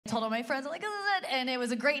told all my friends, I'm like, this is it. And it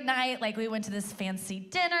was a great night. Like, we went to this fancy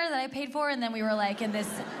dinner that I paid for, and then we were like in this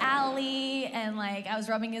alley, and like I was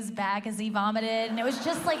rubbing his back as he vomited, and it was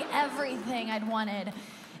just like everything I'd wanted.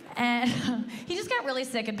 And he just got really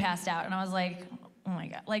sick and passed out, and I was like, oh my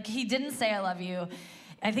God. Like, he didn't say I love you.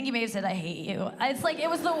 I think he may have said I hate you. It's like, it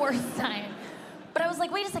was the worst time. But I was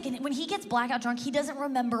like, wait a second, when he gets blackout drunk, he doesn't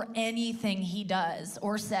remember anything he does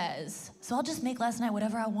or says. So I'll just make last night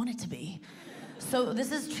whatever I want it to be. So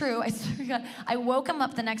this is true. I woke him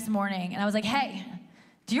up the next morning and I was like, hey,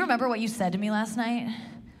 do you remember what you said to me last night?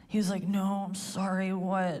 He was like, no, I'm sorry,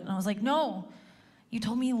 what? And I was like, no, you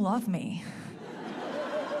told me you love me.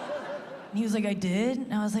 And he was like, I did?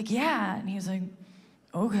 And I was like, yeah. And he was like,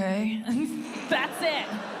 okay. That's it.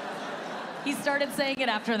 He started saying it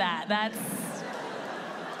after that.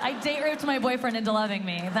 I date raped my boyfriend into loving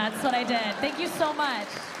me. That's what I did. Thank you so much.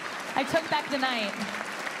 I took back the night.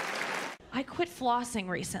 I quit flossing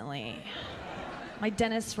recently. My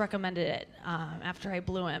dentist recommended it after I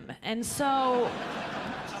blew him. And so,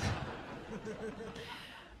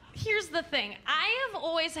 here's the thing. I have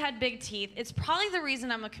always had big teeth. It's probably the reason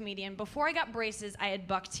I'm a comedian. Before I got braces, I had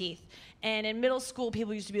buck teeth. And in middle school,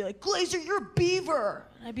 people used to be like, Glazer, you're a beaver.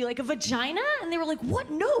 And I'd be like, a vagina? And they were like, what?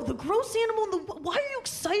 No, the gross animal in the... Why are you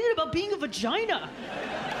excited about being a vagina?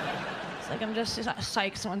 It's like, I'm just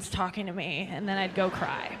psyched someone's talking to me. And then I'd go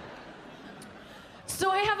cry.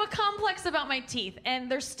 So I have a complex about my teeth, and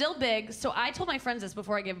they're still big. So I told my friends this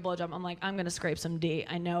before I gave a blowjob. I'm like, I'm gonna scrape some D.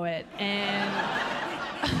 I know it. And